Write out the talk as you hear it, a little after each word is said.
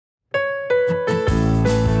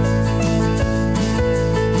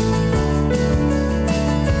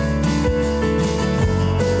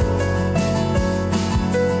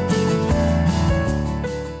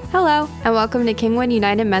welcome to Kingwood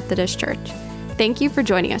United Methodist Church. Thank you for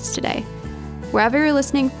joining us today. Wherever you're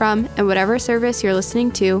listening from and whatever service you're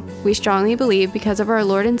listening to, we strongly believe because of our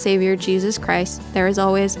Lord and Savior, Jesus Christ, there is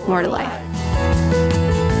always more to life.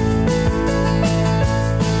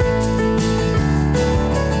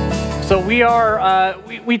 So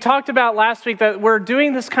we talked about last week that we're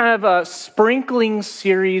doing this kind of a sprinkling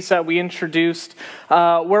series that we introduced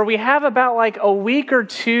where we have about like a week or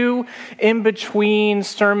two in between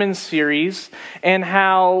sermon series and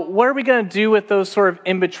what are we going to do with those sort of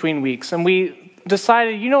in-between weeks? And we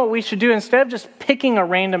decided, you know what we should do? Instead of just picking a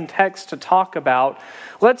random text to talk about,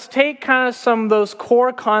 let's take kind of some of those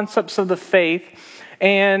core concepts of the faith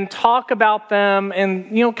and talk about them and,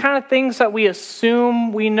 kind of things that we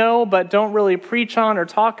assume we know but don't really preach on or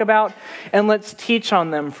talk about, and let's teach on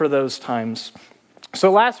them for those times.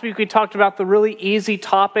 So last week we talked about the really easy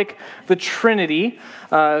topic, the Trinity,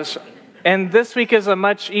 and this week is a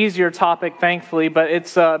much easier topic, thankfully, but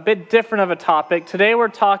it's a bit different of a topic. Today we're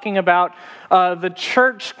talking about the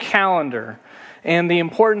church calendar and the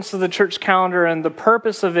importance of the church calendar and the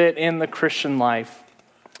purpose of it in the Christian life.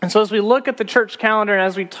 And so as we look at the church calendar and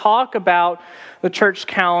as we talk about the church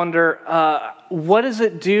calendar, what does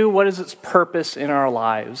it do? What is its purpose in our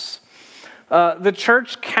lives? The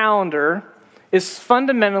church calendar is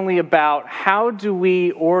fundamentally about how do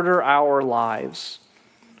we order our lives?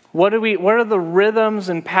 What are the rhythms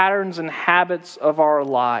and patterns and habits of our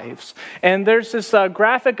lives? And there's this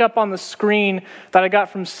graphic up on the screen that I got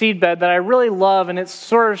from Seedbed that I really love, and it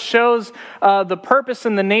sort of shows the purpose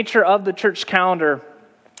and the nature of the church calendar.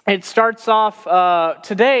 It starts off,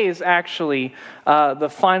 today is actually the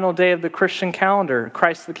final day of the Christian calendar,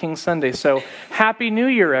 Christ the King Sunday. So Happy New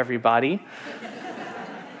Year, everybody.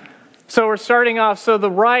 So we're starting off, so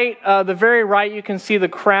the very right, you can see the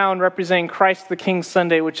crown representing Christ the King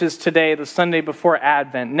Sunday, which is today, the Sunday before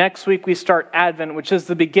Advent. Next week we start Advent, which is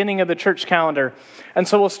the beginning of the church calendar. And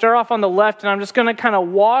so we'll start off on the left, and I'm just going to kind of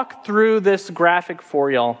walk through this graphic for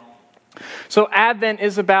y'all. So Advent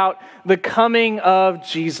is about the coming of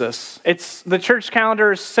Jesus. The church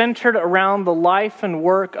calendar is centered around the life and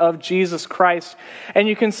work of Jesus Christ. And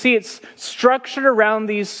you can see it's structured around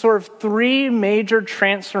these sort of three major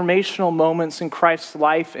transformational moments in Christ's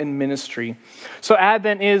life and ministry. So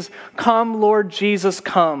Advent is "Come, Lord Jesus,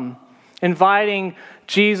 come," inviting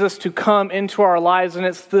Jesus to come into our lives, and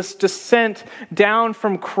it's this descent down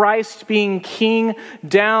from Christ being king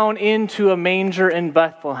down into a manger in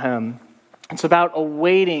Bethlehem. It's about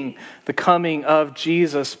awaiting the coming of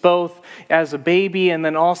Jesus, both as a baby and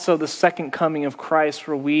then also the second coming of Christ,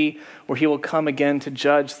 where he will come again to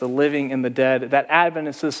judge the living and the dead. That Advent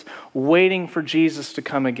is this waiting for Jesus to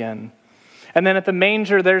come again. And then at the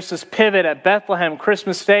manger, there's this pivot at Bethlehem,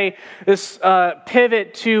 Christmas Day, this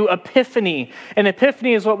pivot to Epiphany. And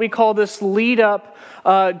Epiphany is what we call this lead up,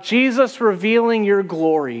 Jesus revealing your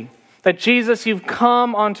glory. That Jesus, you've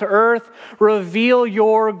come onto earth, reveal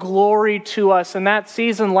your glory to us. And that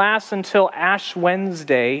season lasts until Ash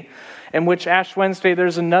Wednesday, in which Ash Wednesday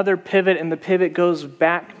there's another pivot and the pivot goes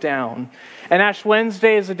back down. And Ash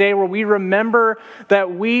Wednesday is a day where we remember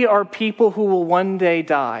that we are people who will one day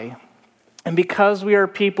die. And because we are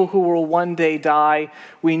people who will one day die,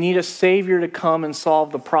 we need a Savior to come and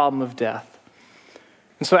solve the problem of death.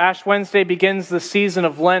 And so Ash Wednesday begins the season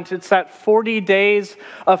of Lent. It's that 40 days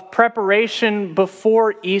of preparation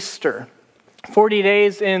before Easter. 40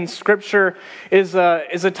 days in Scripture is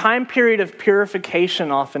a time period of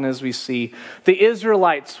purification often, as we see. The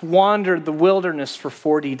Israelites wandered the wilderness for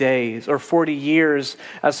 40 days or 40 years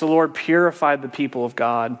as the Lord purified the people of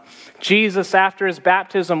God. Jesus, after his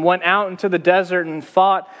baptism, went out into the desert and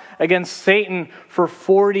fought against Satan for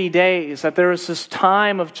 40 days. That there was this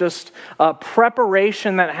time of just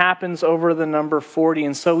preparation that happens over the number 40.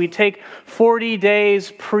 And so we take 40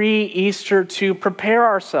 days pre-Easter to prepare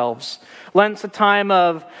ourselves. Lent's a time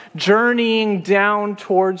of journeying down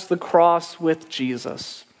towards the cross with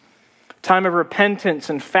Jesus. Time of repentance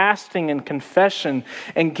and fasting and confession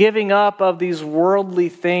and giving up of these worldly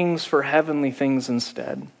things for heavenly things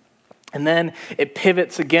instead. And then it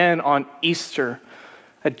pivots again on Easter,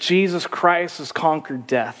 that Jesus Christ has conquered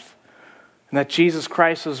death and that Jesus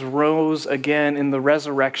Christ has rose again in the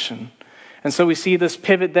resurrection. And so we see this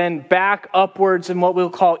pivot then back upwards in what we'll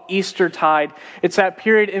call Eastertide. It's that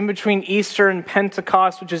period in between Easter and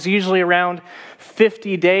Pentecost, which is usually around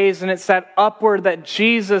 50 days. And it's that upward that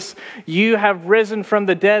Jesus, you have risen from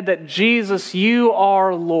the dead, that Jesus, you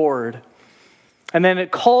are Lord. And then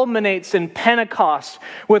it culminates in Pentecost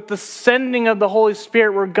with the sending of the Holy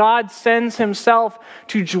Spirit, where God sends himself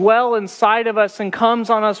to dwell inside of us and comes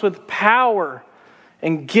on us with power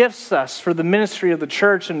and gifts us for the ministry of the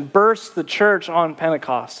church and bursts the church on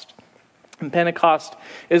Pentecost. And Pentecost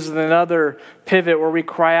is another pivot where we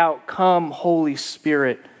cry out, "Come, Holy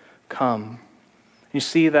Spirit, come." You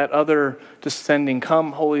see that other descending,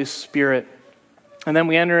 "Come, Holy Spirit." And then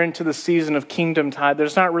we enter into the season of Kingdom Tide.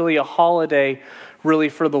 There's not really a holiday really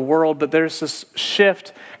for the world, but there's this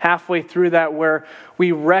shift halfway through that where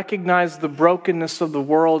we recognize the brokenness of the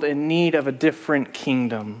world in need of a different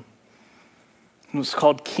kingdom. It's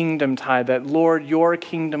called Kingdom Tide, that Lord, your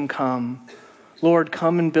kingdom come. Lord,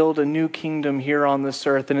 come and build a new kingdom here on this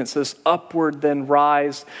earth. And it's this upward then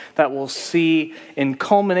rise that we'll see in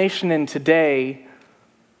culmination in today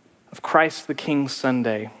of Christ the King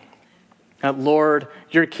Sunday. That Lord,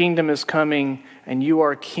 your kingdom is coming and you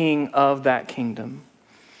are king of that kingdom.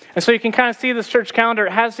 And so you can kind of see this church calendar.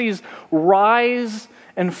 It has these rise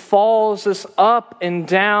and falls, this up and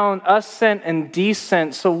down, ascent and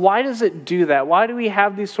descent. So why does it do that? Why do we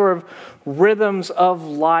have these sort of rhythms of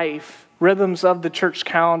life, rhythms of the church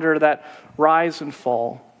calendar that rise and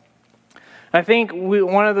fall? I think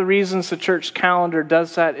one of the reasons the church calendar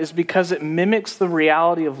does that is because it mimics the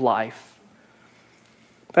reality of life.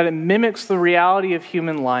 That it mimics the reality of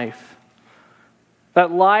human life.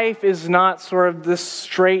 That life is not sort of this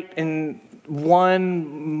straight and one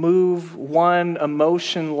move, one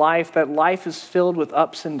emotion life. That life is filled with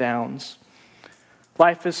ups and downs.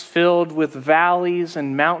 Life is filled with valleys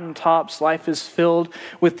and mountaintops. Life is filled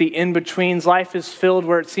with the in-betweens. Life is filled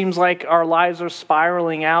where it seems like our lives are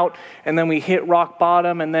spiraling out and then we hit rock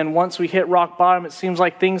bottom. And then once we hit rock bottom, it seems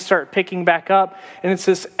like things start picking back up. And it's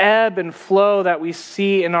this ebb and flow that we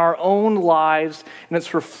see in our own lives. And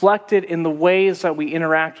it's reflected in the ways that we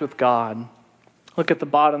interact with God. Look at the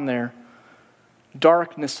bottom there.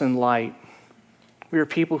 Darkness and light. We are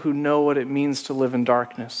people who know what it means to live in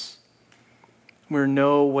darkness. We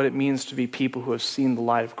know what it means to be people who have seen the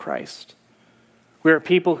light of Christ. We are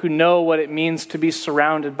people who know what it means to be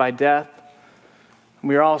surrounded by death.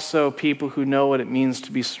 We are also people who know what it means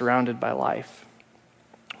to be surrounded by life.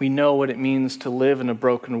 We know what it means to live in a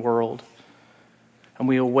broken world. And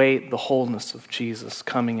we await the wholeness of Jesus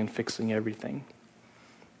coming and fixing everything.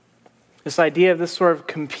 This idea of this sort of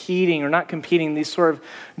competing, or not competing, these sort of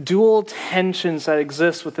dual tensions that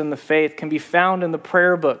exist within the faith can be found in the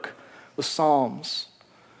prayer book, the Psalms.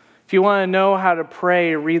 If you want to know how to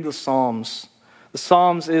pray, read the Psalms. The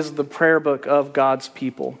Psalms is the prayer book of God's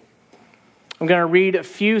people. I'm going to read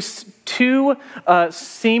two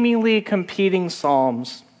seemingly competing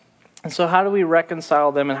Psalms. And so how do we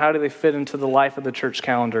reconcile them and how do they fit into the life of the church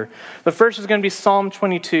calendar? The first is going to be Psalm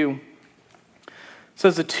 22. It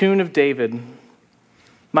says, "A tune of David.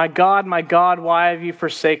 My God, why have you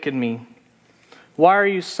forsaken me? Why are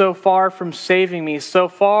you so far from saving me, so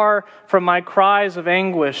far from my cries of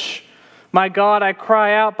anguish? My God, I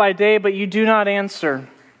cry out by day, but you do not answer.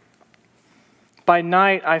 By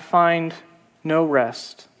night I find no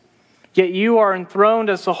rest. Yet you are enthroned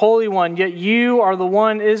as the Holy One, yet you are the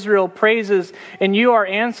one Israel praises. In you our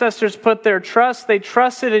ancestors put their trust. They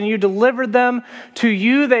trusted and you delivered them. To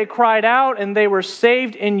you they cried out and they were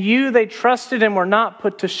saved. In you they trusted and were not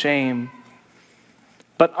put to shame.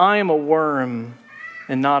 But I am a worm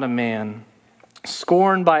and not a man,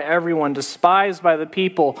 scorned by everyone, despised by the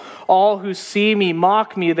people. All who see me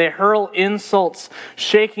mock me. They hurl insults,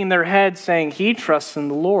 shaking their heads, saying, 'He trusts in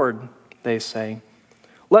the Lord,' they say.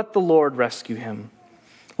 'Let the Lord rescue him.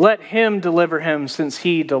 Let him deliver him, since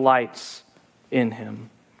he delights in him.'"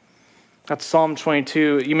 That's Psalm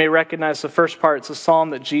 22. You may recognize the first part. It's a psalm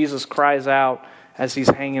that Jesus cries out as he's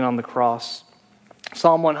hanging on the cross.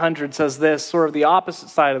 Psalm 100 says this, sort of the opposite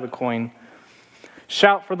side of the coin.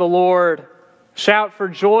 "Shout for the Lord. Shout for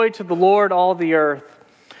joy to the Lord, all the earth.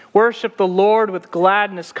 Worship the Lord with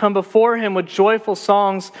gladness. Come before him with joyful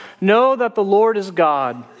songs. Know that the Lord is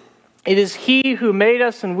God. It is he who made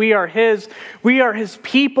us and we are his. We are his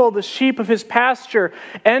people, the sheep of his pasture.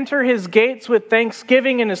 Enter his gates with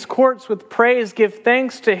thanksgiving and his courts with praise. Give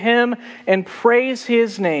thanks to him and praise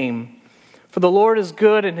his name. For the Lord is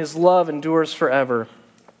good and his love endures forever.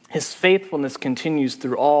 His faithfulness continues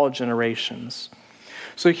through all generations."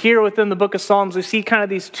 So here within the book of Psalms, we see kind of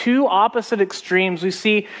these two opposite extremes. We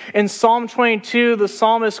see in Psalm 22, the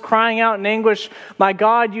psalmist crying out in anguish, "My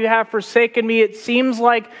God, you have forsaken me. It seems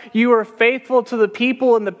like you were faithful to the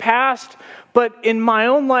people in the past, but in my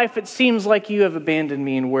own life, it seems like you have abandoned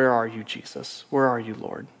me. And where are you, Jesus? Where are you,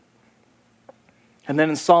 Lord?" And then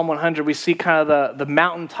in Psalm 100, we see kind of the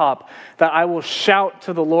mountaintop, that I will shout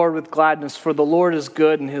to the Lord with gladness, for the Lord is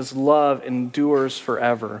good and his love endures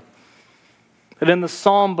forever. That in the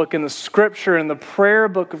psalm book, in the scripture, in the prayer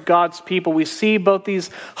book of God's people, we see both these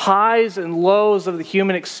highs and lows of the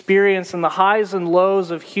human experience and the highs and lows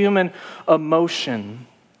of human emotion.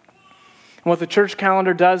 And what the church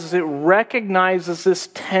calendar does is it recognizes this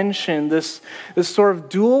tension, this sort of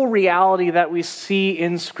dual reality that we see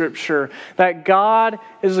in Scripture. That God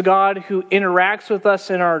is a God who interacts with us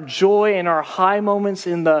in our joy, in our high moments,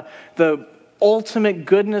 in the ultimate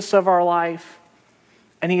goodness of our life.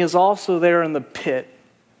 And He is also there in the pit,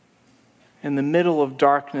 in the middle of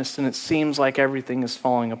darkness, and it seems like everything is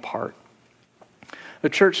falling apart. The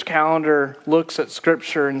church calendar looks at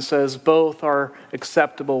Scripture and says both are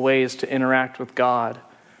acceptable ways to interact with God.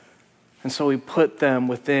 And so we put them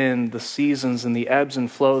within the seasons and the ebbs and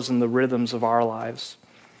flows and the rhythms of our lives.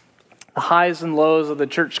 The highs and lows of the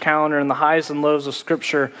church calendar and the highs and lows of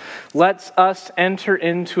Scripture lets us enter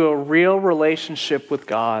into a real relationship with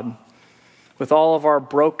God, with all of our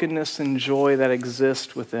brokenness and joy that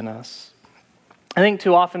exist within us. I think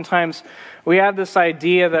too oftentimes we have this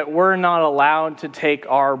idea that we're not allowed to take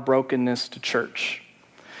our brokenness to church,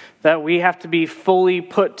 that we have to be fully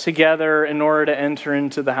put together in order to enter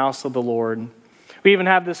into the house of the Lord. We even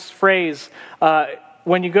have this phrase,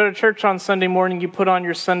 when you go to church on Sunday morning, you put on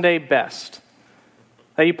your Sunday best.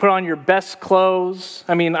 That you put on your best clothes.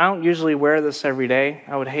 I mean, I don't usually wear this every day.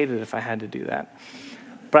 I would hate it if I had to do that.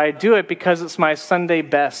 But I do it because it's my Sunday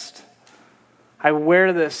best. I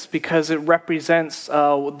wear this because it represents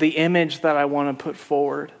the image that I want to put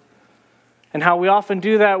forward. And how we often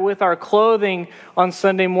do that with our clothing on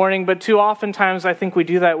Sunday morning, but too oftentimes I think we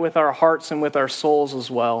do that with our hearts and with our souls as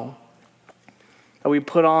well. That we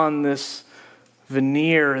put on this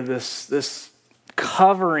veneer, this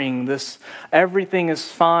covering, this everything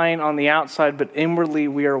is fine on the outside, but inwardly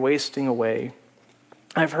we are wasting away.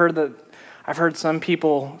 I've heard some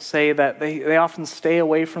people say that they often stay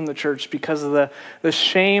away from the church because of the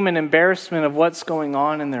shame and embarrassment of what's going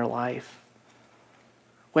on in their life.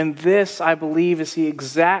 When this, I believe, is the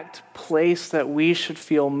exact place that we should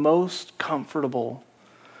feel most comfortable,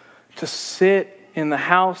 to sit in the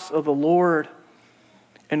house of the Lord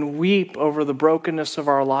and weep over the brokenness of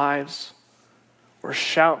our lives, or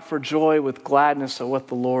shout for joy with gladness at what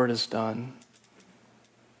the Lord has done.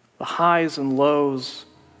 The highs and lows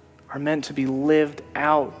are meant to be lived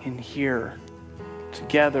out in here,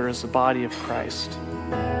 together as the body of Christ.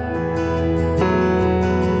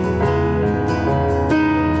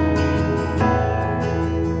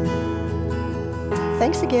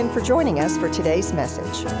 Thanks again for joining us for today's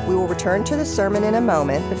message. We will return to the sermon in a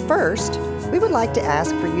moment, but first, we would like to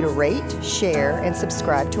ask for you to rate, share, and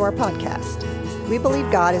subscribe to our podcast. We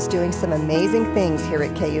believe God is doing some amazing things here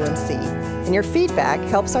at KUMC, and your feedback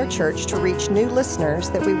helps our church to reach new listeners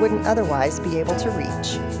that we wouldn't otherwise be able to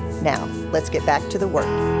reach. Now, let's get back to the work.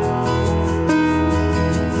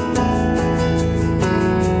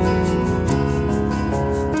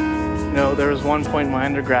 You know, there was one point in my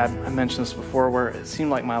undergrad, I mentioned this before, where it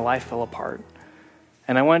seemed like my life fell apart.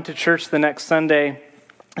 And I went to church the next Sunday,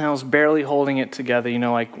 and I was barely holding it together, you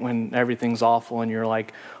know, like when everything's awful and you're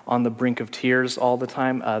like on the brink of tears all the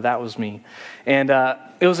time. That was me. And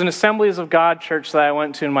it was an Assemblies of God church that I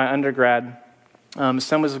went to in my undergrad.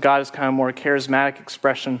 Assemblies of God is kind of more a charismatic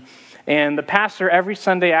expression. And the pastor every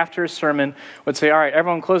Sunday after a sermon would say, all right,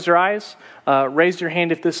 everyone close your eyes, raise your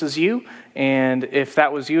hand if this is you. And if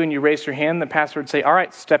that was you and you raised your hand, the pastor would say, all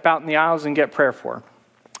right, step out in the aisles and get prayer for.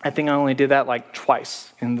 I think I only did that like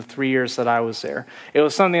twice in the 3 years that I was there. It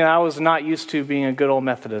was something that I was not used to, being a good old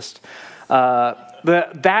Methodist.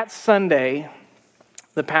 That Sunday,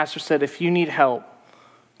 the pastor said, if you need help,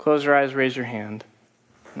 close your eyes, raise your hand.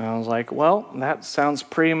 And I was like, well, that sounds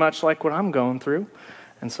pretty much like what I'm going through.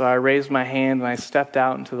 And so I raised my hand and I stepped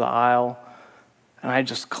out into the aisle and I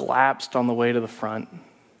just collapsed on the way to the front.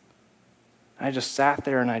 I just sat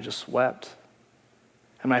there and I just wept.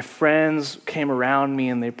 And my friends came around me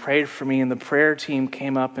and they prayed for me, and the prayer team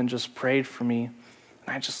came up and just prayed for me.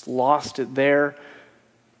 And I just lost it there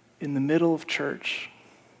in the middle of church,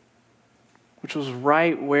 which was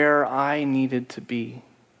right where I needed to be.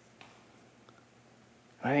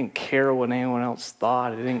 I didn't care what anyone else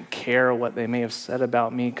thought. I didn't care what they may have said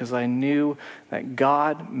about me, because I knew that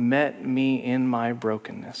God met me in my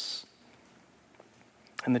brokenness.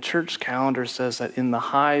 And the church calendar says that in the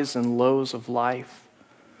highs and lows of life,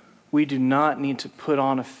 we do not need to put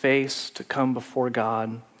on a face to come before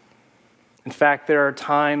God. In fact, there are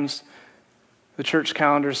times, the church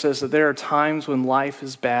calendar says that there are times when life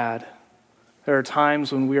is bad. There are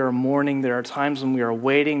times when we are mourning. There are times when we are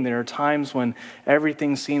waiting. There are times when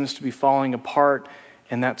everything seems to be falling apart,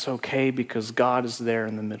 and that's okay because God is there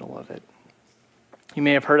in the middle of it. You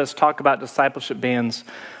may have heard us talk about discipleship bands.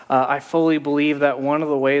 I fully believe that one of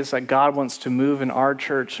the ways that God wants to move in our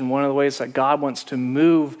church, and one of the ways that God wants to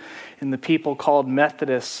move in the people called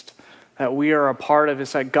Methodist that we are a part of,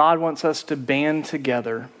 is that God wants us to band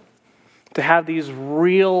together, to have these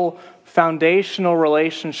real foundational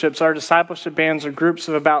relationships. Our discipleship bands are groups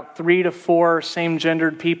of about 3 to 4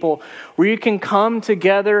 same-gendered people where you can come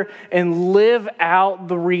together and live out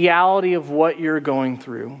the reality of what you're going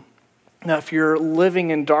through. Now, if you're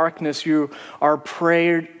living in darkness, you are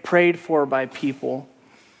prayed for by people.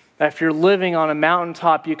 If you're living on a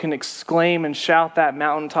mountaintop, you can exclaim and shout that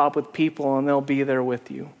mountaintop with people, and they'll be there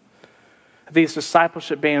with you. These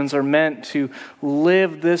discipleship bands are meant to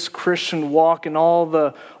live this Christian walk in all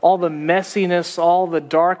the messiness, all the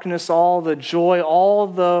darkness, all the joy, all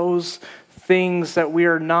those things that we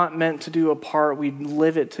are not meant to do apart. We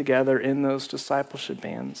live it together in those discipleship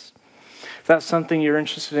bands. If that's something you're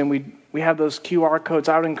interested in, we have those QR codes.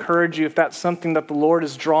 I would encourage you, if that's something that the Lord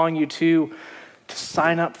is drawing you to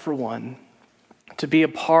sign up for one, to be a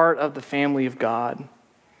part of the family of God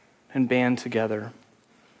and band together.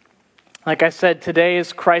 Like I said, today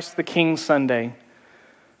is Christ the King Sunday.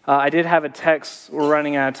 I did have a text. We're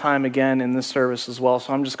running out of time again in this service as well,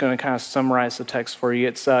 so I'm just going to kind of summarize the text for you.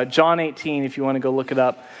 It's John 18, if you want to go look it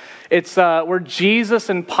up. It's where Jesus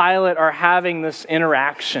and Pilate are having this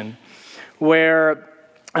interaction where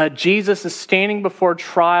Jesus is standing before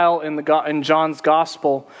trial in John's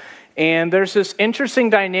gospel, and there's this interesting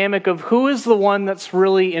dynamic of who is the one that's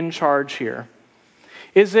really in charge here.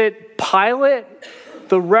 Is it Pilate,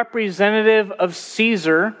 the representative of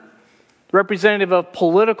Caesar, representative of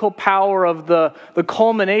political power, of the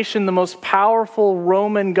culmination, the most powerful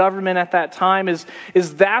Roman government at that time? Is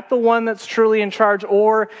that the one that's truly in charge?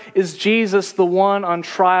 Or is Jesus the one on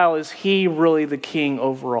trial? Is he really the king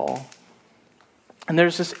overall? And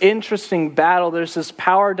there's this interesting battle. There's this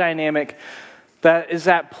power dynamic that is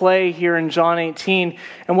at play here in John 18.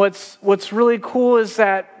 And what's really cool is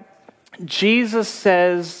that Jesus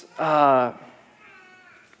says, I'm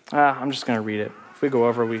just going to read it. If we go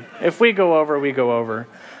over, we go over.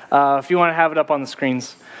 If you want to have it up on the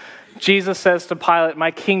screens. Jesus says to Pilate,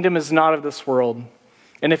 "My kingdom is not of this world.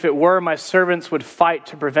 And if it were, my servants would fight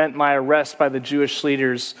to prevent my arrest by the Jewish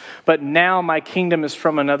leaders. But now my kingdom is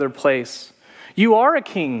from another place." "You are a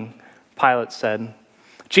king," Pilate said.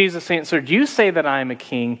 Jesus answered, "You say that I am a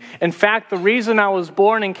king. In fact, the reason I was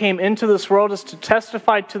born and came into this world is to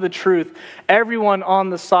testify to the truth. Everyone on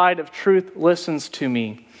the side of truth listens to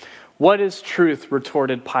me." "What is truth?"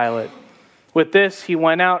 retorted Pilate. With this, he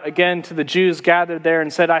went out again to the Jews gathered there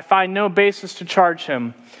and said, "I find no basis to charge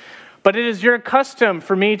him. But it is your custom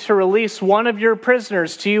for me to release one of your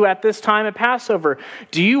prisoners to you at this time at Passover.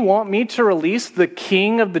 Do you want me to release the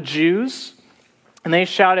king of the Jews?" And they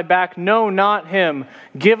shouted back, "No, not him.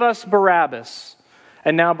 Give us Barabbas."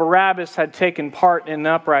 And now Barabbas had taken part in an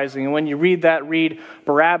uprising. And when you read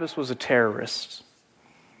Barabbas was a terrorist.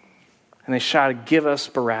 And they shouted, "Give us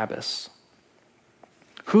Barabbas."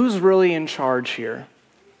 Who's really in charge here?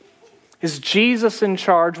 Is Jesus in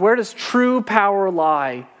charge? Where does true power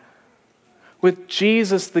lie? With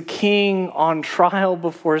Jesus, the king, on trial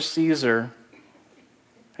before Caesar.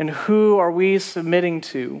 And who are we submitting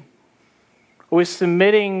to? Are we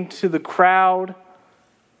submitting to the crowd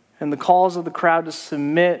and the calls of the crowd to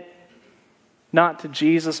submit not to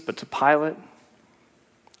Jesus but to Pilate?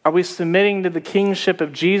 Are we submitting to the kingship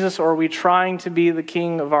of Jesus, or are we trying to be the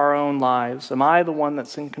king of our own lives? Am I the one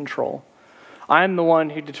that's in control? I'm the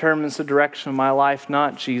one who determines the direction of my life,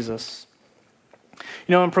 not Jesus.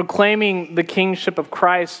 You know, in proclaiming the kingship of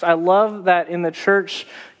Christ, I love that in the church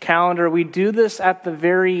calendar, we do this at the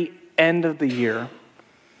very end of the year.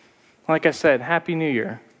 Like I said, Happy New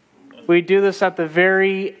Year. We do this at the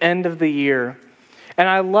very end of the year. And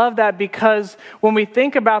I love that because when we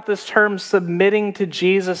think about this term submitting to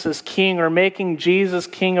Jesus as king or making Jesus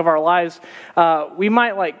king of our lives, we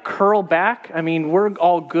might curl back. I mean, we're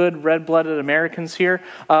all good red-blooded Americans here.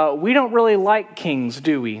 We don't really like kings,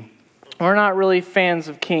 do we? We're not really fans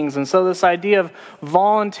of kings. And so this idea of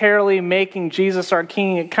voluntarily making Jesus our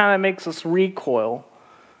king, it kind of makes us recoil.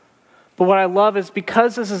 But what I love is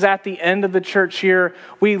because this is at the end of the church year,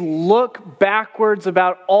 we look backwards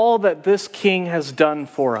about all that this king has done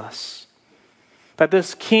for us. That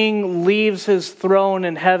this king leaves his throne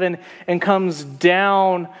in heaven and comes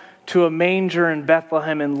down to a manger in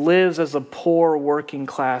Bethlehem and lives as a poor working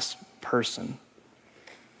class person.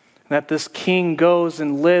 That this king goes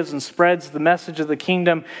and lives and spreads the message of the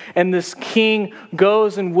kingdom. And this king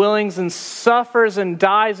goes and willings and suffers and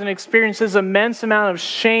dies and experiences immense amount of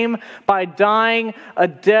shame by dying a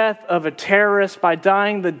death of a terrorist, by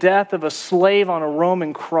dying the death of a slave on a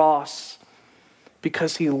Roman cross,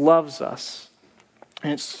 because he loves us.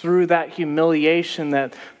 And it's through that humiliation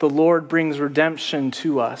that the Lord brings redemption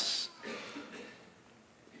to us.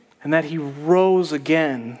 And that he rose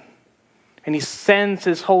again. And he sends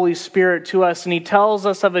his Holy Spirit to us. And he tells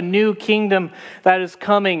us of a new kingdom that is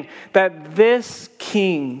coming. That this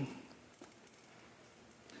king,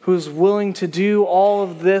 who is willing to do all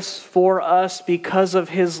of this for us because of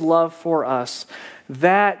his love for us,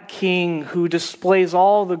 that king who displays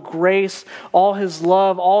all the grace, all his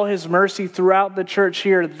love, all his mercy throughout the church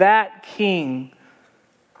here, that king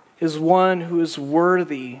is one who is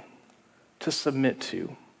worthy to submit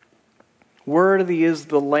to. Worthy is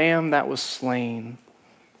the Lamb that was slain,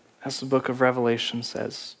 as the book of Revelation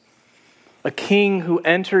says. A king who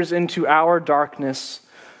enters into our darkness,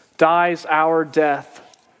 dies our death,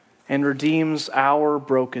 and redeems our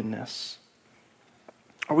brokenness.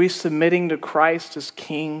 Are we submitting to Christ as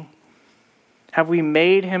king? Have we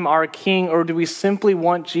made him our king, or do we simply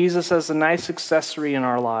want Jesus as a nice accessory in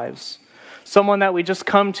our lives? Someone that we just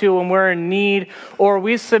come to when we're in need, or are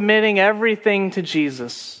we submitting everything to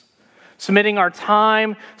Jesus? Submitting our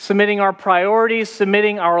time, submitting our priorities,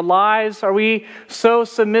 submitting our lives. Are we so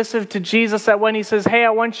submissive to Jesus that when he says, hey,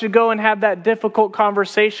 I want you to go and have that difficult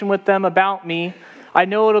conversation with them about me. I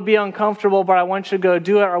know it'll be uncomfortable, but I want you to go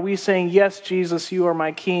do it. Are we saying, yes, Jesus, you are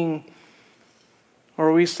my king? Or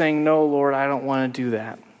are we saying, no, Lord, I don't want to do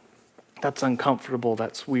that. That's uncomfortable.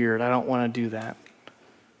 That's weird. I don't want to do that.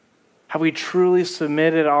 Have we truly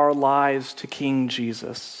submitted our lives to King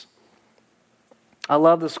Jesus? I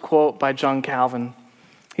love this quote by John Calvin.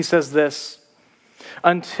 He says this: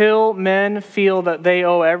 until men feel that they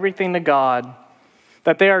owe everything to God,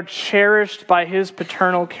 that they are cherished by his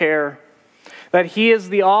paternal care, that he is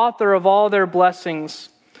the author of all their blessings,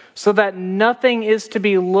 so that nothing is to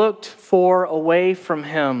be looked for away from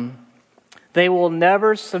him, they will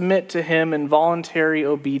never submit to him in voluntary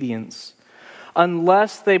obedience.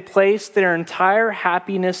 Unless they place their entire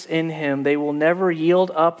happiness in him, they will never yield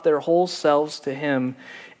up their whole selves to him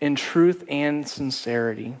in truth and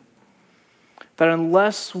sincerity. That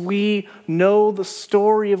unless we know the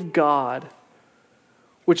story of God,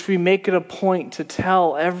 which we make it a point to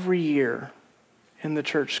tell every year in the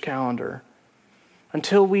church calendar,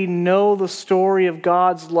 until we know the story of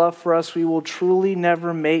God's love for us, we will truly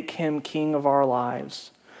never make him king of our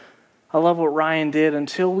lives. I love what Ryan did.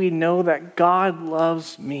 Until we know that God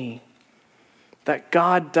loves me, that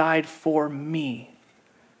God died for me,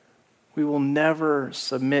 we will never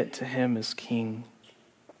submit to him as king.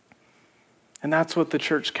 And that's what the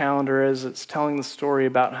church calendar is. It's telling the story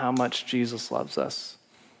about how much Jesus loves us,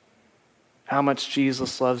 how much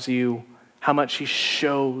Jesus loves you, how much he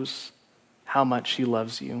shows how much he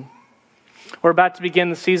loves you. We're about to begin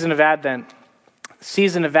the season of Advent.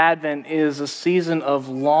 Season of Advent is a season of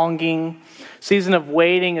longing, season of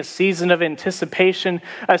waiting, a season of anticipation,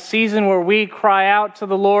 a season where we cry out to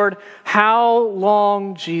the Lord, how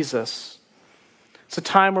long, Jesus? It's a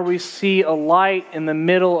time where we see a light in the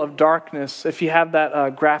middle of darkness. If you have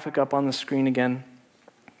that graphic up on the screen again.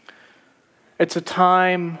 It's a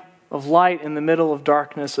time of light in the middle of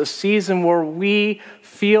darkness, a season where we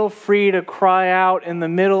feel free to cry out in the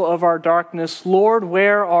middle of our darkness, Lord,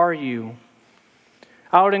 where are you?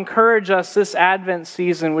 I would encourage us this Advent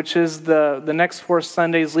season, which is the next 4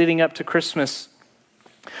 Sundays leading up to Christmas,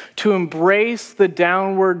 to embrace the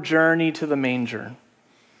downward journey to the manger.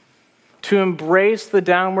 To embrace the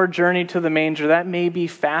downward journey to the manger. That may be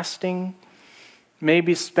fasting,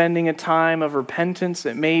 maybe spending a time of repentance,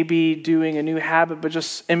 it may be doing a new habit, but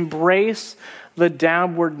just embrace the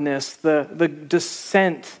downwardness, the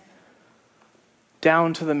descent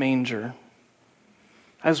down to the manger.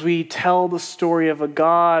 As we tell the story of a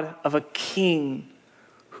God, of a king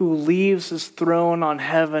who leaves his throne on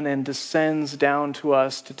heaven and descends down to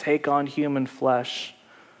us to take on human flesh.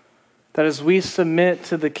 That as we submit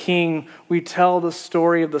to the king, we tell the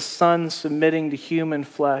story of the Son submitting to human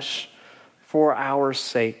flesh for our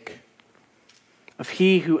sake. Of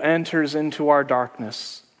he who enters into our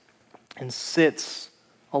darkness and sits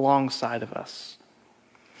alongside of us.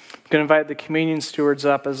 I'm going to invite the communion stewards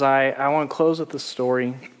up as I want to close with this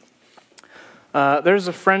story. There's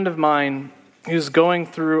a friend of mine who's going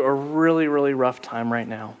through a really, really rough time right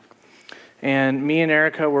now. And me and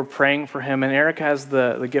Erica were praying for him. And Erica has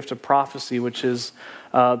the gift of prophecy, which is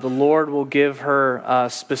the Lord will give her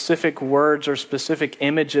specific words or specific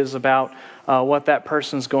images about what that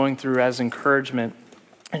person's going through as encouragement.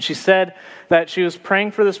 And she said that she was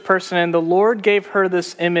praying for this person, and the Lord gave her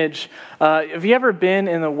this image. Have you ever been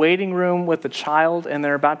in the waiting room with a child, and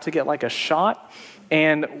they're about to get like a shot?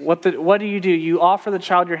 And what do? You offer the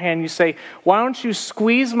child your hand. You say, why don't you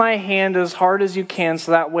squeeze my hand as hard as you can,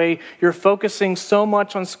 so that way you're focusing so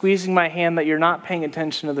much on squeezing my hand that you're not paying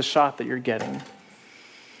attention to the shot that you're getting.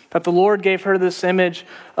 That the Lord gave her this image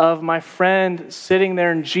of my friend sitting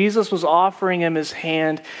there, and Jesus was offering him his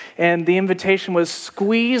hand, and the invitation was,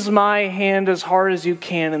 squeeze my hand as hard as you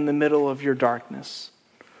can in the middle of your darkness.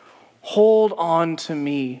 Hold on to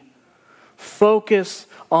me. Focus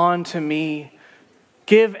on to me.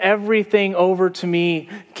 Give everything over to me.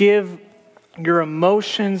 Give your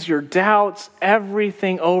emotions, your doubts,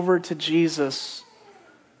 everything over to Jesus.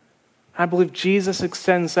 I believe Jesus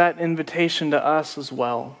extends that invitation to us as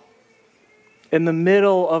well. In the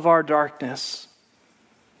middle of our darkness,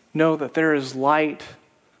 know that there is light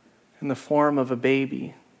in the form of a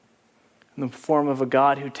baby, in the form of a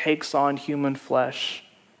God who takes on human flesh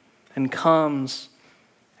and comes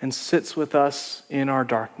and sits with us in our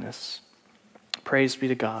darkness. Praise be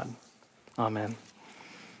to God. Amen.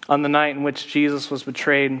 On the night in which Jesus was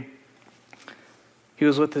betrayed, he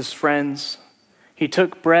was with his friends. He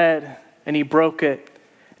took bread and he broke it.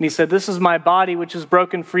 And he said, this is my body, which is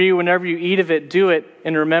broken for you. Whenever you eat of it, do it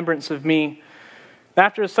in remembrance of me.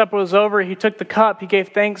 After the supper was over, he took the cup. He gave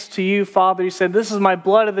thanks to you, Father. He said, this is my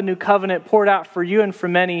blood of the new covenant poured out for you and for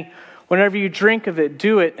many. Whenever you drink of it,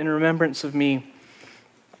 do it in remembrance of me.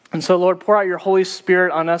 And so, Lord, pour out your Holy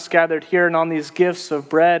Spirit on us gathered here and on these gifts of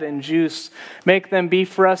bread and juice. Make them be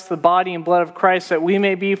for us the body and blood of Christ, that we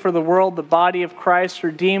may be for the world the body of Christ,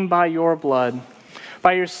 redeemed by your blood.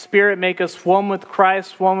 By your Spirit, make us one with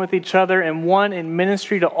Christ, one with each other, and one in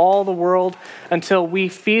ministry to all the world until we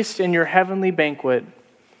feast in your heavenly banquet,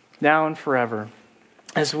 now and forever.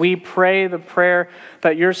 As we pray the prayer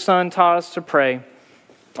that your Son taught us to pray,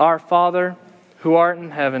 Our Father, who art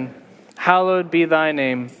in heaven, hallowed be thy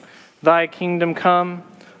name. Thy kingdom come,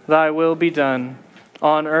 thy will be done,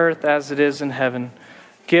 on earth as it is in heaven.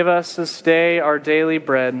 Give us this day our daily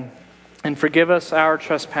bread, and forgive us our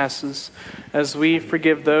trespasses, as we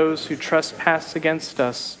forgive those who trespass against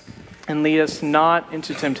us. And lead us not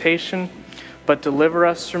into temptation, but deliver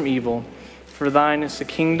us from evil. For thine is the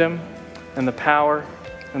kingdom, and the power,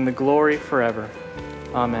 and the glory forever.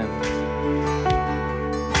 Amen.